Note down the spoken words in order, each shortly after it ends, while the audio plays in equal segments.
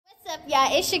What's up,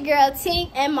 y'all? It's your girl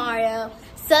Tink and Mario.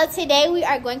 So today we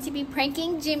are going to be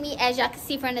pranking Jimmie, as y'all can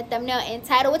see from the thumbnail and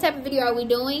title. What type of video are we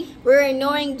doing? We're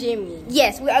ignoring Jimmie.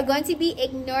 Yes, we are going to be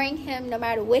ignoring him no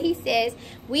matter what he says.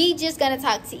 We just gonna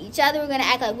talk to each other. We're gonna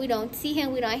act like we don't see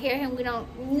him, we don't hear him, we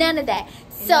don't none of that.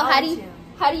 So how do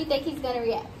you think he's gonna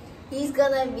react? He's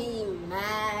gonna be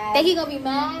mad. Think he gonna be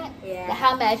mad? Yeah.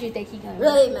 How mad do you think he gonna be?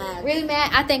 Really mad. Really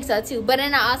mad? I think so too. But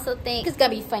then I also think it's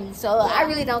gonna be funny. So yeah. I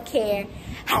really don't care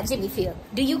how Jimmie feel.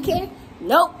 Do you care?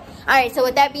 Nope. Alright, so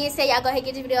with that being said, y'all go ahead and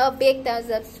give this video a big thumbs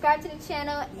up. Subscribe to the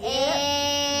channel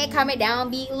and comment down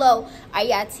below. Are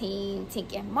y'all team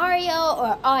Tink and Mario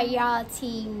or are y'all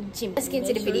team Jimmie? Let's get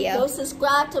into the video. Go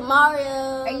subscribe to Mario.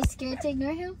 Are you scared to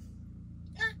ignore him?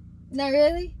 Not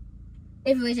really?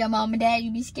 If it was your mom and dad,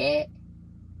 you'd be scared?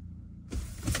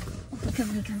 Come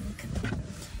here.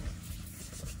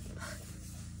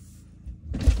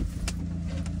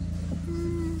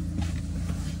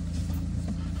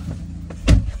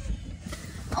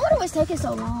 I wonder what's taking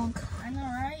so long. I know,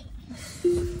 right?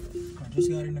 I just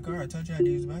got in the car. I told you I had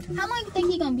to use the bathroom. How long do you think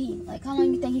he's gonna be? Like, how long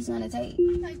do you think he's gonna take?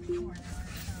 Like 4 hours.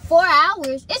 4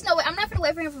 hours? It's no way. I'm not gonna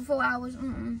wait for him for 4 hours.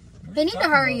 They need to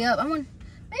hurry up. Maybe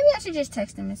I should just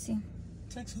text him and see.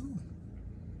 Text who?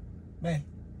 Babe.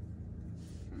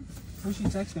 Who she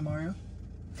texting, Mario?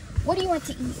 What do you want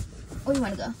to eat? Where do you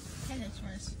want to go? Panda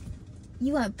Express.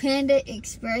 You want Panda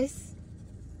Express?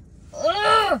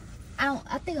 Ugh!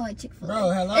 I think I want Chick-fil-A.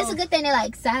 Bro, hello? It's a good thing they're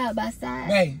like side by side.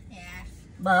 Babe. Yeah.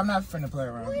 Bro, I'm not finna play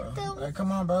around, What bro. the- Like,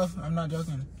 come on, bro. I'm not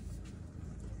joking.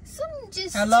 Something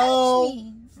just Hello? touched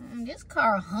me. This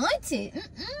car haunted. Okay,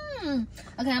 I'm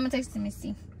gonna text him and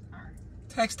see.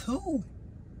 Text who?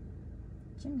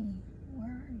 Jimmie, where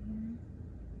are you?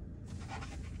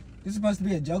 This is supposed to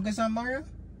be a joke or something, Mario?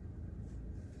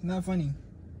 It's not funny.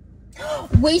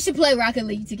 We should play Rocket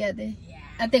League together. Yeah.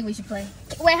 I think we should play.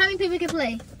 Wait, how many people can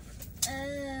play?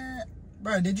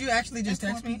 Bro, did you actually just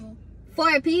text me?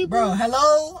 4 people? Bro,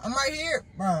 hello? I'm right here.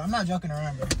 Bro, I'm not joking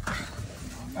around, bro.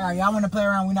 Alright, y'all wanna play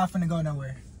around? We're not finna go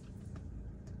nowhere.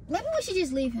 Maybe we should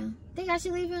just leave him. Think I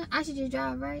should leave him? I should just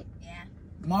drive, right? Yeah.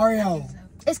 Mario.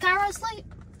 Is Cairo asleep?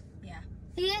 Yeah.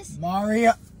 He is?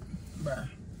 Mario. Bro.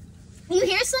 You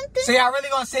hear something? See, I really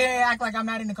gonna sit here and act like I'm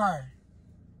not in the car.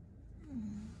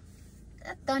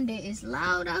 That thunder is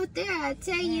loud out there, I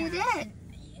tell you that.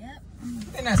 Yep. You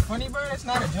think that's funny, bro? That's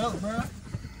not a joke, bro.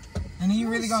 And then you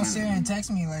really gonna sit here and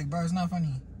text me like, bro, it's not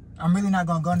funny. I'm really not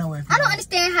gonna go nowhere. I don't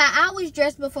understand how I was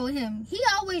dressed before him. He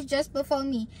always dressed before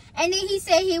me. And then he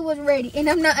said he was ready. And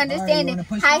I'm not understanding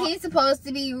how he's supposed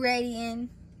to be ready. And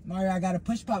Mario, I got a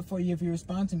push pop for you if you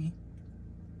respond to me.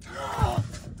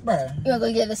 Bruh. you want to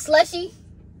go get a slushie?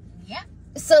 Yep.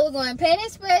 So we're going Pan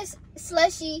Express,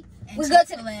 slushie. And We go to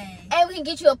Chick-fil-A. and we can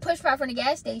get you a push pop from the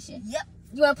gas station. Yep.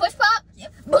 You want a push pop?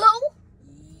 Yep. Blue?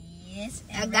 Yes.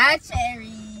 I got you.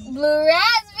 Cherry. Blue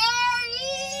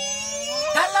raspberry.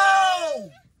 Hello!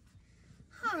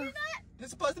 Huh. This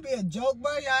is supposed to be a joke,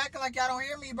 bro. Y'all acting like y'all don't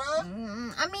hear me, bro. I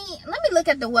mean, let me look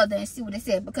at the weather and see what it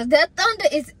said, because that thunder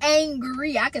is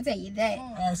angry. I can tell you that.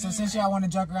 Alright, so since y'all want to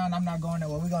joke around, I'm not going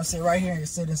nowhere. We're going to sit right here and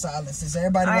sit in silence. Since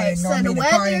everybody want to Alright, ignore so me, the the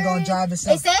car ain't weather, going to drive It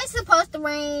itself. says it's supposed to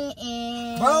rain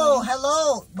and Bro,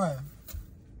 hello. Bro.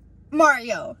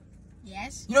 Mario.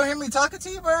 Yes. You don't hear me talking to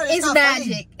you, bro? It's not magic.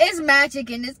 funny. It's magic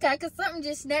in this car, because something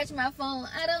just snatched my phone.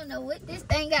 I don't know what this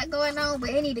thing got going on, but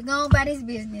it need to go on about his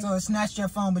business. So it snatched your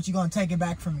phone, but you're going to take it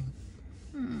back from me.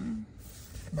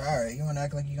 Bro, alright. You want to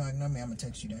act like you're going to ignore me? I'm going to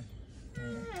text you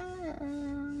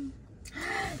then.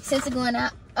 Since it's going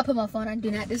out, I put my phone on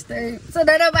Do Not Disturb, so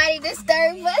that nobody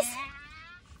disturb us.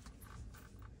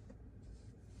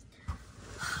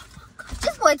 Oh my God.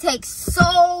 This boy takes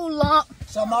so long.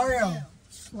 So, Mario.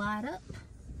 Slide up.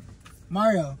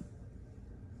 Mario.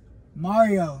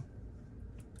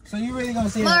 So you really gonna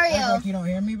say Mario. act like you don't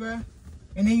hear me, bro?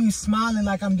 And then you smiling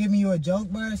like I'm giving you a joke,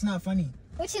 bro? It's not funny.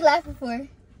 What you laughing for?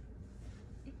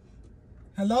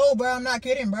 Hello, bro. I'm not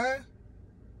kidding, bro.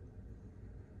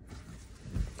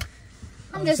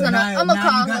 I'm just So gonna. now I'm gonna you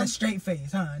call got him. a straight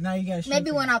face, huh? Now you got a straight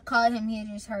Maybe face. when I call him, he'll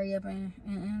just hurry up and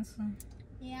answer.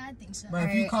 Yeah, I think so. Bro,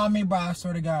 if you call me, bro, I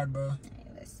swear to God, bro. Hey,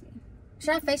 let's see.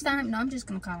 Should I FaceTime him? No, I'm just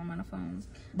gonna call him on the phone.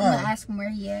 Bro. I'm gonna ask him where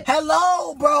he at.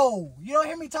 Hello, bro. You don't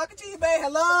hear me talking to you, babe?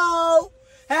 Hello?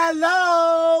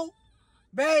 Hello?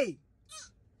 Babe.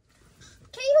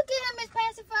 Can you get him his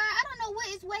pacifier? I don't know what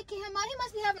is waking him up. He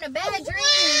must be having a bad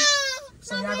dream.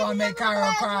 So y'all gonna make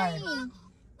Cairo cry. And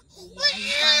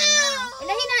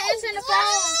then he not answering the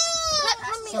phone. Let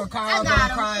me, So I Cairo got gonna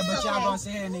him. cry, but It's y'all okay. gonna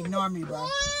sit here and ignore me, bro.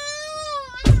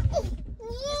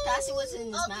 It's I see what's in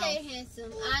his mouth. Okay,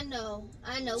 handsome. I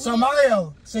know. So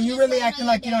Mario, so you really acting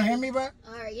like you don't hear me, bro?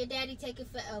 Alright, your daddy taking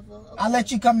forever. Okay. I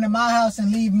let you come to my house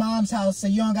and leave mom's house, so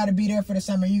you don't gotta be there for the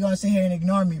summer. You gonna sit here and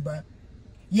ignore me, bro?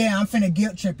 Yeah, I'm finna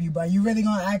guilt trip you, bro. You really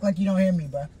gonna act like you don't hear me,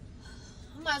 bro? I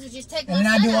might as well just take and then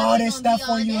I do all this stuff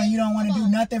for you, and you don't want to do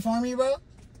nothing for me, bro?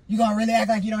 You gonna really act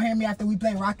like you don't hear me after we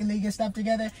play Rocket League and stuff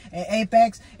together, and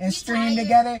Apex, and stream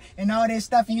together, and all this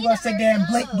stuff, and you gonna sit there and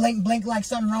blink like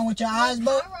something wrong with your eyes,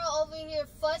 bro? Over here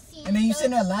fussy and then you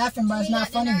sitting there laughing, bro. It's not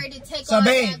funny. So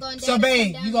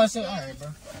babe, you gonna say, all right, bro.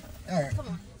 All right. Come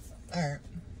on. All right.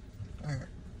 All right.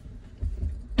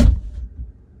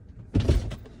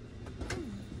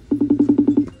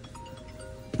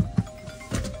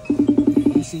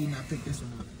 Let me see you not pick this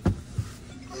one up.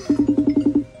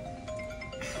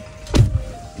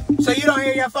 So you don't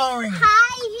hear your phone ringing?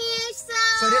 Hi, handsome.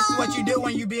 So this is what you do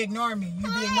when you be ignoring me. You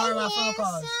be ignoring my phone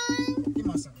calls. Give me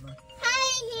my son, bro.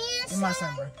 Hi, handsome. Give me my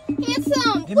son, bro.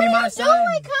 Handsome. Give me my son. What are you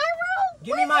doing, Cairo?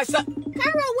 Give me my son. Cairo,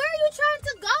 where are you trying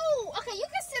to go? Okay, you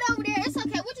can sit over there. It's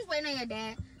okay. We're just waiting on your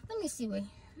dad. Let me see.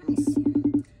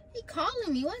 He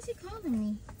calling me. Why is he calling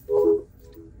me?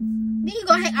 Then you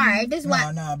go ahead. All right, this is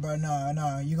what. No, bro,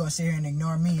 no. You gonna sit here and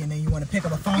ignore me, and then you want to pick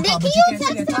up a phone call, but you can't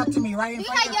sit and talk to me right in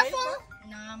front of your face, bro?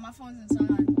 Nah, my phone's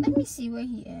inside. Let me see where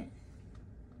he at.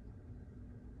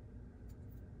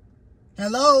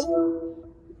 Hello?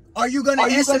 Are you gonna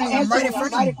answer me? I'm right in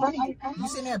front of you. You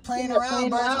sitting there playing around,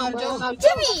 bro. It's not a joke.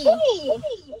 Jimmie!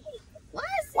 Why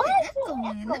is it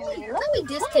echoing? Let me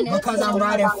disconnect. Because I'm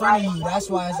right in front of you. That's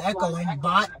why it's echoing,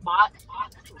 bot.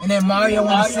 And then Mario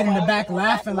want to sit in the back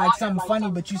laughing like something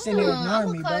funny, but you sitting there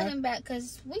ignoring me, bro. I'm gonna call him back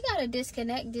because we gotta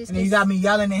disconnect this. And you got me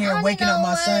yelling in here, waking up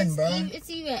my son, bro. It's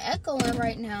even echoing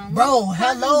right now. Bro,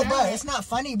 hello, bro. It's not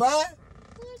funny, bro.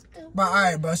 Bro, all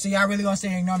right, bro. So y'all really gonna sit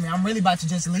here and ignore me? I'm really about to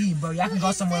just leave, bro. Y'all can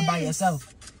go somewhere by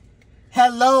yourself.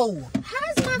 Hello.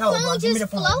 How's my phone just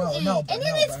floating? No, and then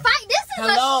it's fight. This is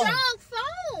a strong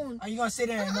phone. Are you gonna sit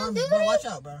there and ignore me, bro? Watch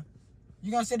out, bro.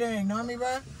 You gonna sit there and ignore me,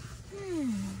 bro?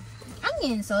 I'm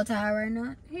getting so tired right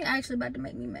now. He actually about to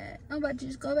make me mad. I'm about to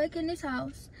just go back in this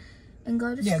house and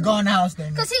go to school. Yeah, go in the house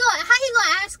then. Cause how he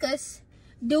gonna ask us,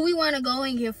 do we want to go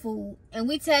and get food? And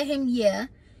we tell him, yeah.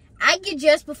 I get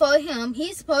dressed before him.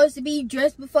 He's supposed to be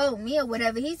dressed before me or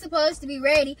whatever. He's supposed to be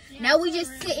ready. Yeah, now we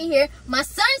just sitting here. My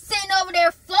son's sitting over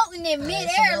there floating in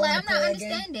midair. Like, I'm not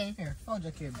understanding. Here, hold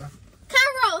your kid, bro.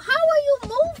 Cairo, how are you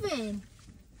moving?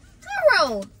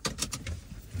 Cairo,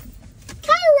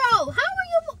 how are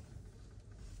you moving?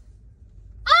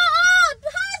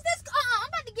 How is this? I'm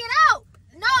about to get out.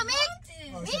 No, man.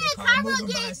 Me and Cairo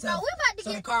getting. No, we're about to get.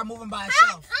 So the car moving by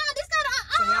itself. This gotta.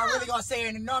 So y'all really gonna sit here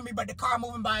and ignore me, but the car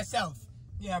moving by itself.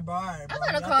 Yeah, bro. All right, bro. I'm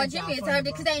gonna call Jimmie and tell him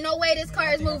because ain't no way this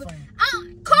car is moving.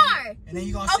 Car. And then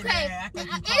you gonna sit there and act like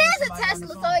it is a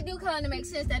Tesla, so it do kind of make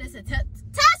sense that it's a Tesla.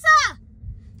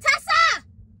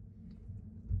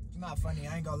 It's not funny.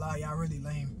 I ain't gonna lie. Y'all really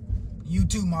lame. You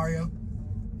too, Mario.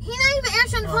 He not even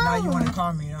answering the phone. Now you want to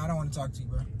call me. I don't want to talk to you,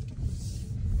 bro.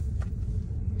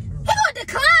 He gonna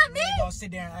decline me. You gonna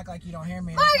sit there and act like you don't hear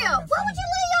me. Mario, why would you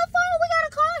leave your phone? We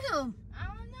gotta call him. I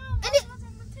don't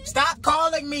know. Stop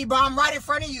calling me, bro. I'm right in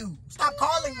front of you. Stop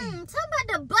calling me. Somebody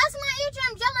about to bust my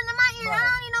eardrums, yelling in my ear. Bro. I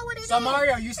don't even know what it is. So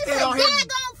Mario, you still don't hear me.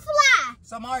 Gonna fly.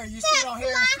 So Mario, you still don't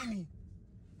hear and see me.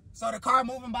 So the car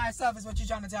moving by itself is what you're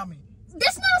trying to tell me.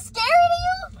 This not scary to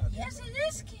you? Yes, it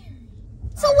is scary.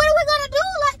 So what are we gonna do?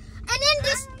 And then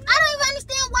this, I don't even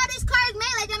understand why this car is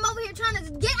made like that. I'm over here trying to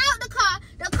get out the car.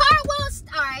 The car won't.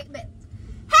 All right, but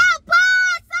help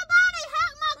us! Somebody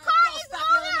help! My car is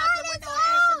moving on its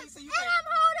own, and I'm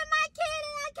holding my kid,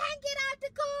 and I can't get out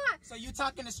the car. So you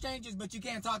talking to strangers, but you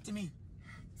can't talk to me.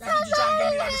 That's what you're trying to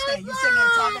get me to understand. You sitting there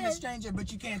talking to strangers,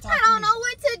 but you can't talk to me. I don't know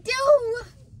what to do.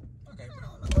 Okay,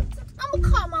 bro. I'm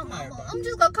gonna call my mama. Right, I'm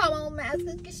just gonna call my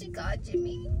mama because she called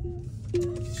Jimmie.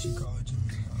 She called Jimmie.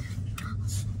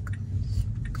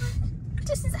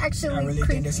 This is actually I really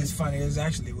creepy. think this is funny. It's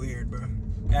actually weird, bro.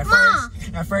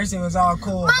 At first it was all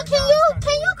cool. Mom, can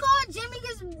you call Jimmie?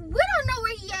 Because we don't know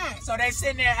where he at. So they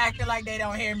sitting there acting like they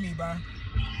don't hear me, bro.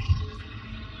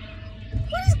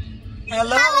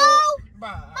 Hello? Bro.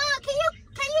 Mom, can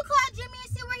you call Jimmie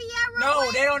and see where he at real quick?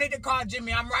 No, they don't need to call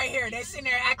Jimmie. I'm right here. They sitting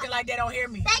there acting like they don't hear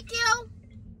me. Thank you.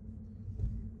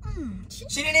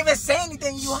 She didn't even say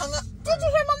anything. You hung up. Did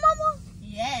you hear my mama?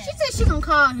 Yeah. She said she gonna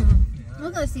call him. We're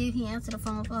gonna see if he answered the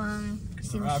phone for him.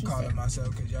 I'll call him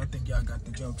myself because y'all think y'all got the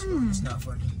jokes. It's not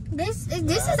funny. This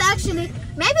is actually,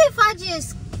 maybe if I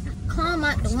just climb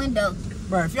out the window.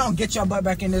 Bro, if you don't get your butt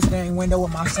back in this dang window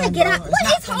with my son, get bro, out.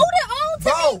 What is holding on to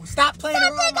bro, me? stop playing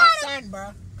around with my son,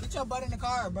 bro. Sit your butt in the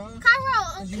car, bro. Cairo,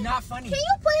 Cause you're not funny. can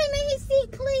you put him in his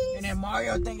seat, please? And then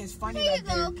Mario think it's funny. Here you Like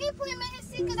go. this. Can you put him in his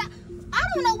seat? Cause I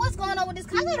don't know what's going on with this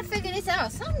car. I gotta figure this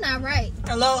out. Something not right.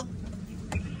 Hello?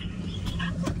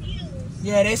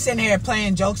 Yeah, they sitting here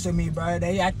playing jokes with me, bro.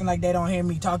 They acting like they don't hear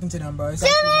me talking to them, bro. It's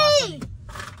actually not Jimmie!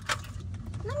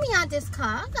 Let me out this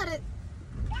car. I gotta.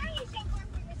 Why are you so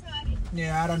fucking retarded?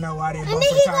 Yeah, I don't know why they both then he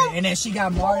retarded. go- And then she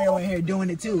got Mario in here doing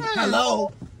it too.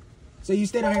 Hello? So you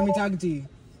still don't hear me talking to you?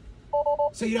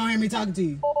 So you don't hear me talking to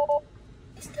you?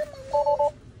 Is that my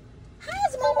mama? How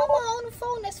is my mama on the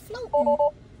phone that's floating?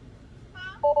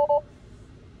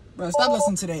 Bro, stop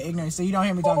listening to that ignorance. So you don't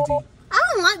hear me talking to you? I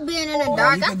don't like being in the Bro,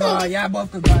 dark. you I can go, think. y'all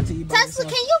both could go out to you by Tesla,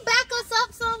 yourself. can you back us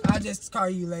up some? I'll just call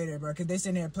you later, bro, because they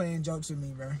sitting here playing jokes with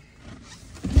me, bro.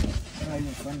 Not even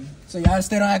funny. So y'all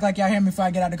still don't act like y'all hear me before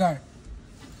I get out the car.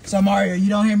 So Mario, you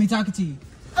don't hear me talking to you?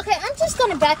 Okay, I'm just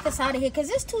gonna back this out of here because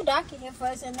it's too dark in here for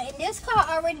us, and this car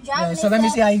already driving. Yeah, so let me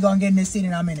see how you gonna get in this seat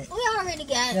in a minute. We already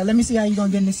got. Yeah, let me see how you gonna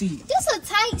get in this seat. This a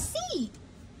tight seat.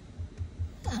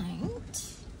 Alright.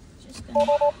 Just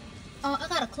gonna. Oh, I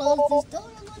gotta close this door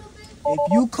a little bit.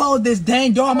 If you close this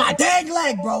dang door on my dang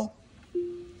leg, bro.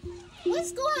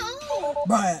 What's going on?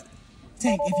 Bro,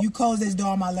 Tink, if you close this door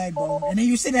on my leg, bro, and then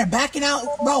you sitting there backing out,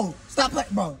 bro, stop playing,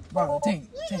 bro, Tink,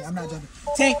 I'm not joking.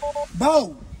 Tink,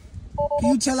 bro, can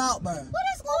you chill out, bro? What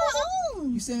is going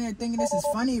on? You sitting there thinking this is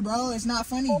funny, bro. It's not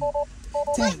funny.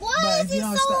 Tink, why bro, is if you it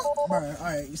don't so- stop, bro,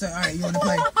 alright, you wanna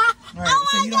play? Alright, Oh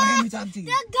so my you don't hear God, me talking to you.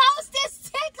 The ghost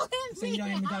is tickling So me. you don't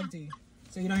hear me talking to you.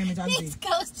 So you don't hear me talking to you. These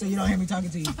ghosts. So you don't hear me talking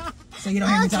to you. So you don't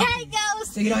hear me talking to Okay, you.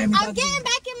 ghost. So you don't hear me I'm talking to you. getting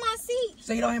back in my seat.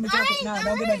 So you don't hear me talking. Nah,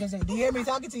 don't get back in the seat. Do you hear me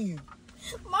talking to you?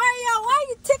 Mario, why are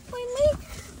you tickling me?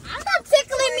 I'm not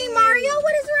tickling me, Mario.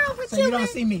 What is wrong with So you? you don't man?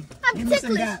 see me. I'm Give me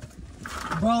some ticklish.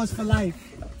 gap. Bros for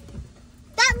life.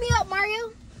 Dap me up,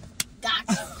 Mario. Gotcha.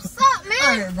 What's up,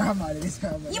 man? Alright, bro, I'm out of this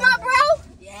car. You my bro?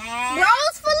 Yeah.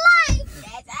 Bros for life.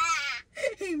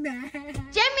 He mad.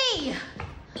 Jimmie,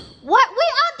 what? We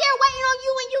out there waiting on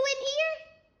you and you in here?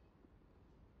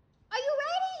 Are you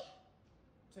ready?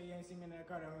 So you ain't seen me in that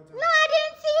car the whole time? No, I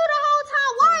didn't see you the whole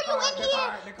time. Why are you in The here?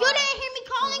 car- You didn't hear me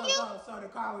calling you? So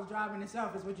the car was driving itself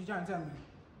is what you trying to tell me.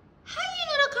 How you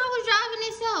know the car was driving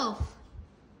itself?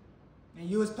 And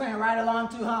you was playing right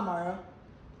along too, huh, Mario?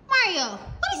 Mario,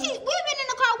 what is he? We've been in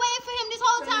the car waiting for him this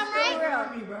whole time, right?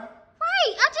 Me, bro.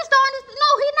 Right. I just don't understand. No,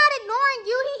 he's not ignoring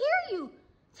you. He hear you.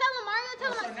 Tell him, Mario.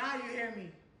 Tell So him. now you hear me.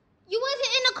 You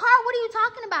wasn't in the car. What are you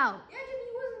talking about? Yeah,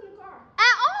 Jimmie wasn't in the car.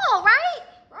 At all, right?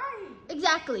 Right.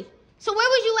 Exactly. So where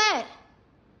was you at?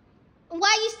 And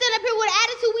why you still up here with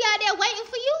attitude? We out there waiting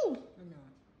for you. Leave me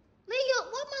alone. Leave you.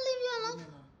 What am I leaving you Leave alone? me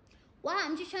alone. Why?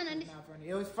 I'm just trying to It's understand. not funny.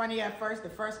 It was funny at first, the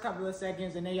first couple of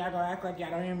seconds, and then y'all gonna act like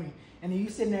y'all don't hear me. And then you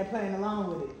sitting there playing along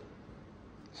with it.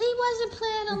 He wasn't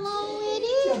playing along with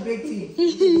It's your it. big teeth.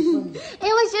 It's funny.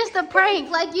 It was just a prank.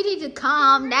 Like, you need to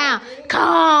calm down.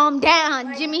 Calm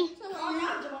down, Jimmie.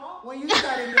 When you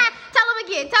started Tell him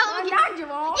again. Tell him again. Not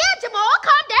Jamal. Yeah, Jamal.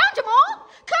 Calm down, Jamal.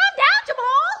 Calm down,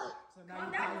 Jamal. so now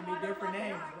you calling me different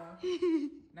names, bro.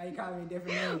 Now you calling me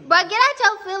different names. Bro, get out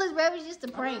your feelings, bro. It was just a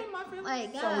prank. in my feelings.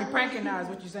 Like, So we pranking now is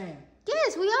what you're saying.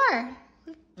 Yes, we are.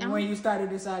 And when you decided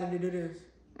to do this.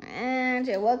 And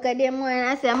just woke up that morning.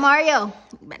 I said, Mario,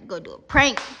 you better go do a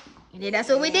prank. And then that's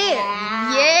what we did.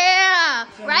 Yeah.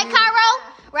 Right,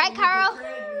 Cairo? Right, Cairo?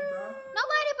 Betrayed me, bro.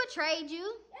 Nobody betrayed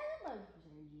you.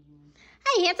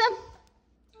 Hey, handsome.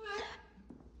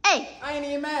 Hey, I ain't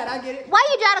even mad. I get it. why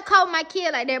you try to call my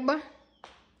kid like that, bro?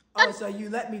 Oh, so you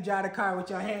let me drive the car with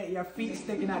your feet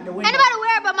sticking out the window. Ain't nobody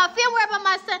worry about my film, worry about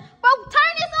my son. Bro,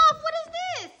 turn this off. What is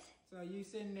this? So you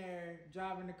sitting there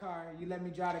driving the car, you let me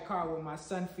drive the car with my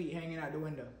son's feet hanging out the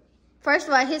window. First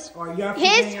of all, his Or your his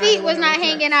hanging out feet the was window not with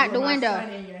hanging your- out the with my window. son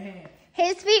in your hand.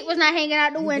 His feet was not hanging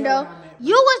out the You window. know what I meant.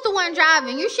 You was the one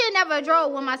driving. You should never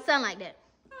drove with my son like that.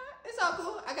 It's all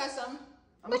cool. I got something.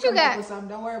 I'm What gonna you come back got? with something.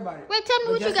 Don't worry about it. Wait, tell me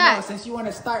But what you just got. know, since you want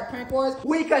to start prank wars,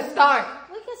 we can start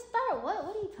We can start. What are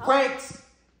you talking pranks.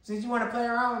 Since you want to play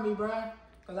around with me, bro.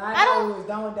 Cause I I know don't- we was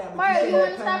done with that. But Mario, you you sitting wanna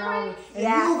there start playing around with pranks? me,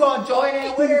 and you gonna join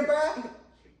in with it, bro.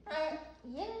 Right?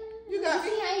 Yeah. You got see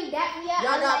me. how he dapped me up? Y'all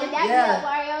I was got like, me? dap me Yeah. up,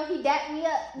 Mario. He dapped me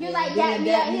up. You're Yeah, like, he dap didn't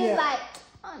me dap up. me He's up. like,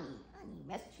 I need to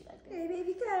mess with you like that. Hey,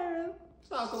 baby girl.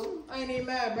 It's all cool. I ain't even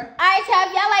mad, bro. Alright, y'all.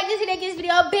 If y'all like this video, give this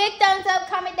video a big thumbs up,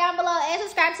 comment down below, and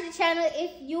subscribe to the channel.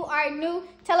 If you are new,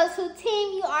 tell us who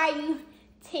team you are. You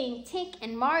team Tink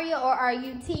and Mario, or are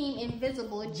you team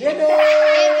Invisible Jimmie? Jimmie!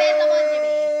 Invisible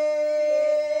Jimmie.